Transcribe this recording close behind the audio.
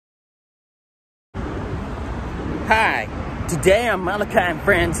Hi, today I'm Malachi and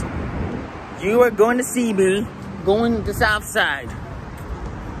friends. You are going to see me going to Southside.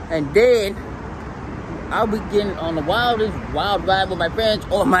 And then I'll be getting on the wildest wild ride with my friends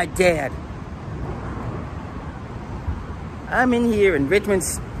or my dad. I'm in here in Richmond,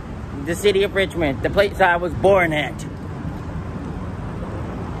 the city of Richmond, the place I was born at.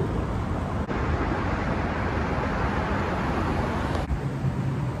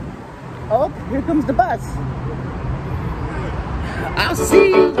 Oh, here comes the bus. I'll see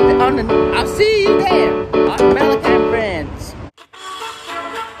you there. On Malachi and friends.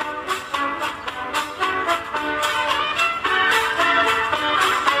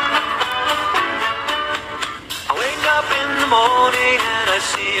 I wake up in the morning and I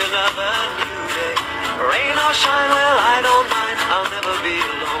see another new day. Rain or shine, well I don't mind, I'll never be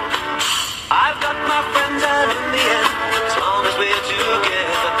alone. I've got my friends and in the end, as long as we're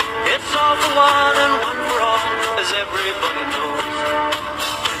together, it's all for one and one for all, as everybody knows.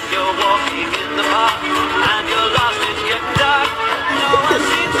 When you're walking in the park and you're lost, it's getting dark, no one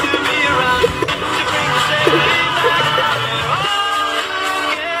seems to be around to bring the safety back. We're all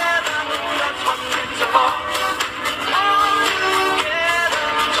together, that's what friends are for. All together,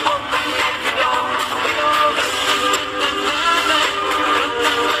 so open up your door. We go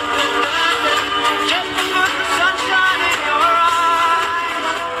just to put the sunshine in your eyes,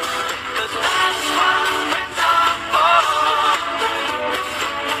 'cause that's what friends are for.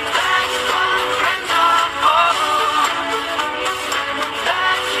 That's what friends are for.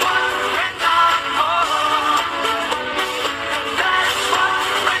 That's what friends are for. That's what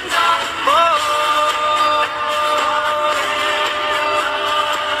friends are for.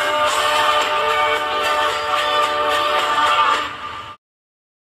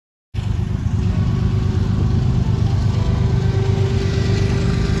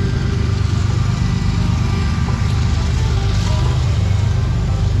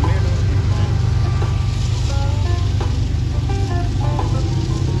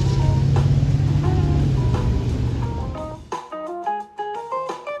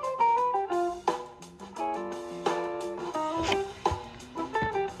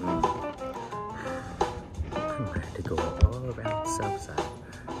 I had to go all around Southside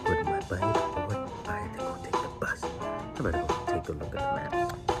with my bike, or I had to go take the bus. I better go take a look at the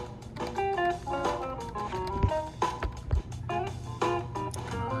maps.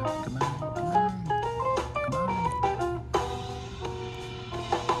 Come on.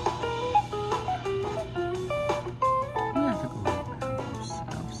 We have to go around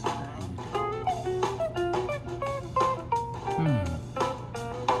Southside.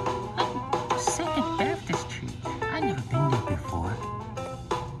 Second Baptist Church. I've never been there before.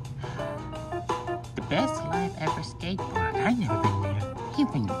 The Best Life Ever skate park. I've never been there.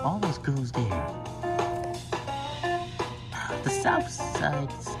 Even always goes there. The Southside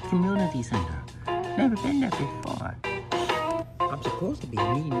Community Center. Never been there before. I'm supposed to be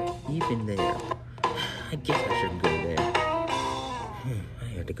even there. I guess I shouldn't go there. I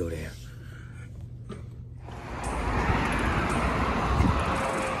had to go there.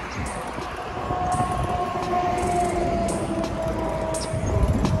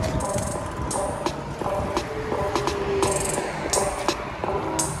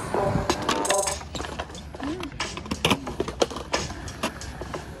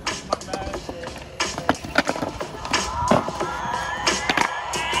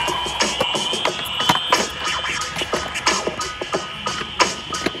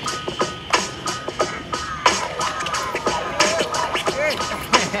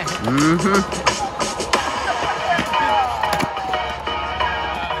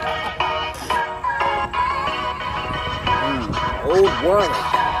 Old Warwick.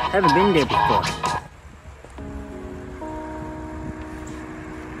 Haven't been there before.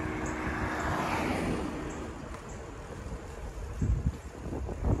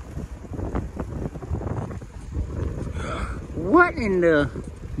 What in the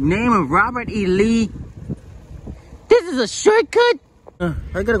name of Robert E. Lee? This is a shortcut?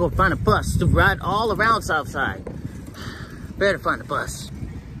 I gotta go find a bus to ride all around Southside. Better find a bus.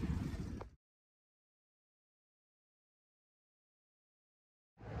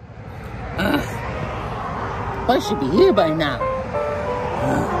 Bus should be here by now.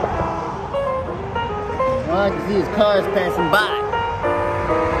 All I can see is cars passing by.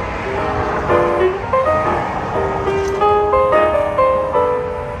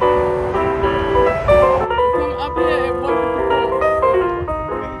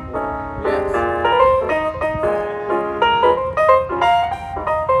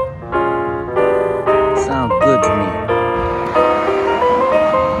 Sounds good to me.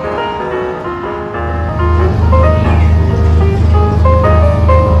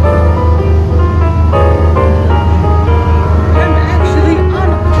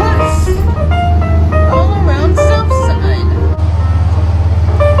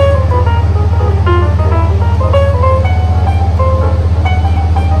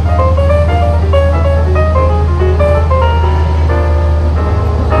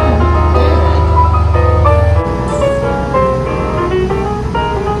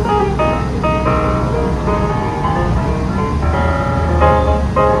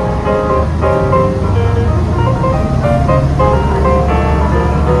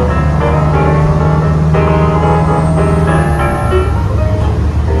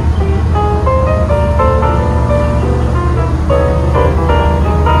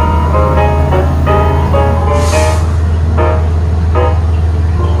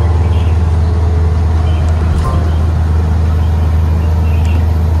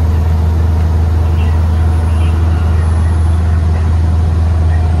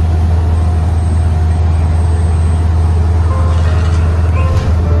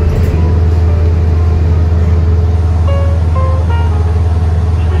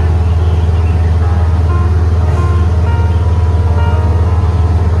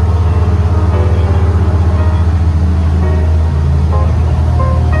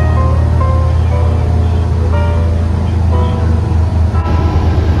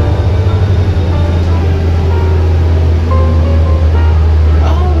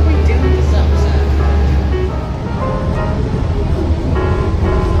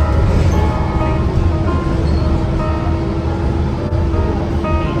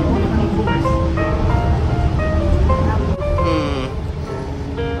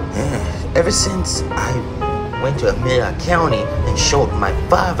 ever since I went to Amelia County and showed my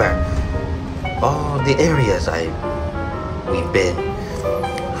father all the areas we've been,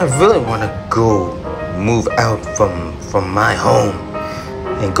 I really want to go move out from my home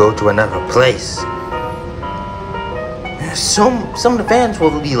and go to another place. Some of the fans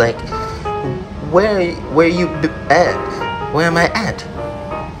will be like, where you at? Where am I at?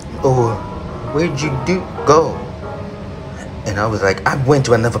 Or where'd you go? And I was like, I went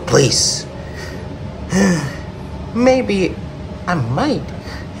to another place. Maybe I might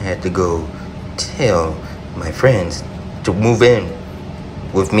have to go tell my friends to move in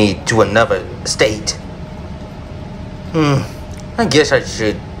with me to another state. I guess I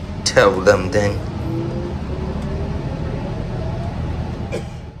should tell them then.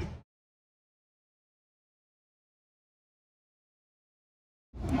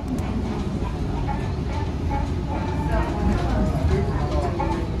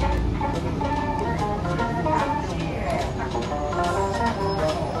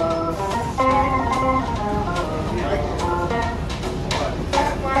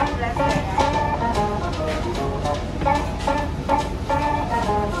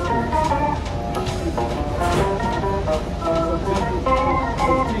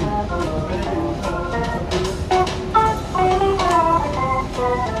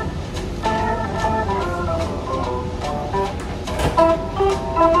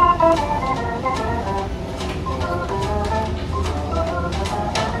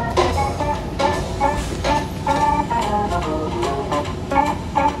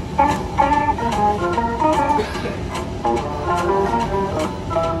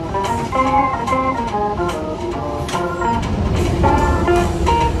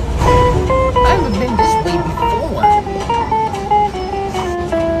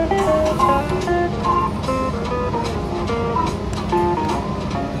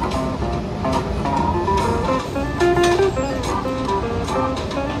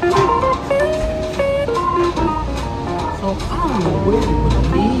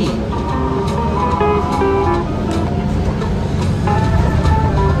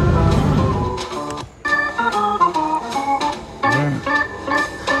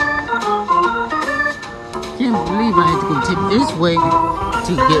 Can't believe I had to go take this way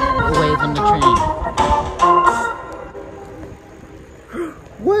to get away from the train.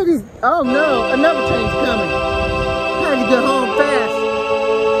 What is... Oh no, another train's coming. I had to get home fast.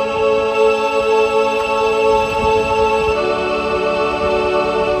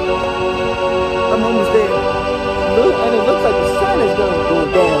 I'm almost there. Look, and it looks like the sun is going to go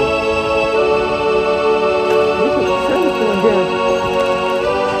down. Look at the sun is going down.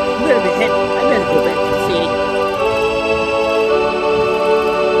 I better go back to the city.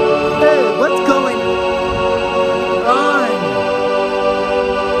 Hey, what's going on?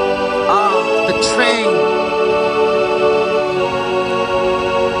 Oh, the train.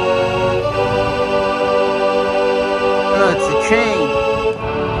 Oh, it's the train.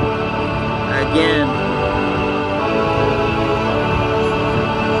 Again.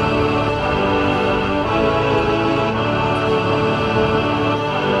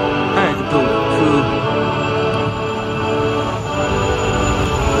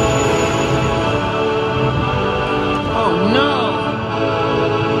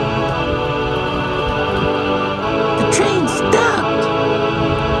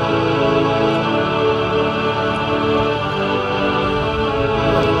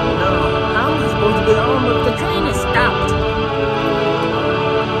 The train is stopped.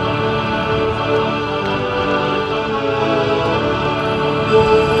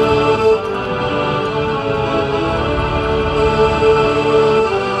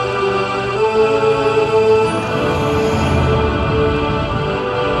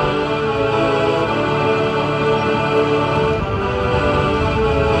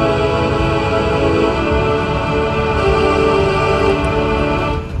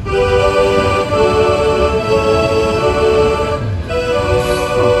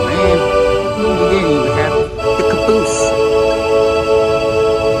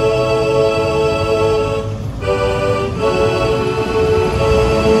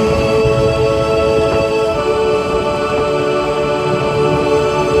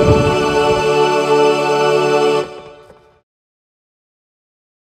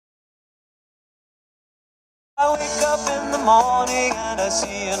 I wake up in the morning and I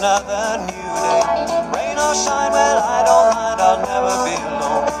see another new day. Rain or shine, well I don't mind, I'll never be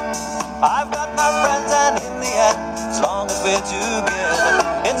alone. I've got my friends and in the end, as long as we're together,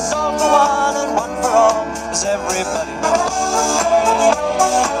 it's all for one and one for all, as everybody knows.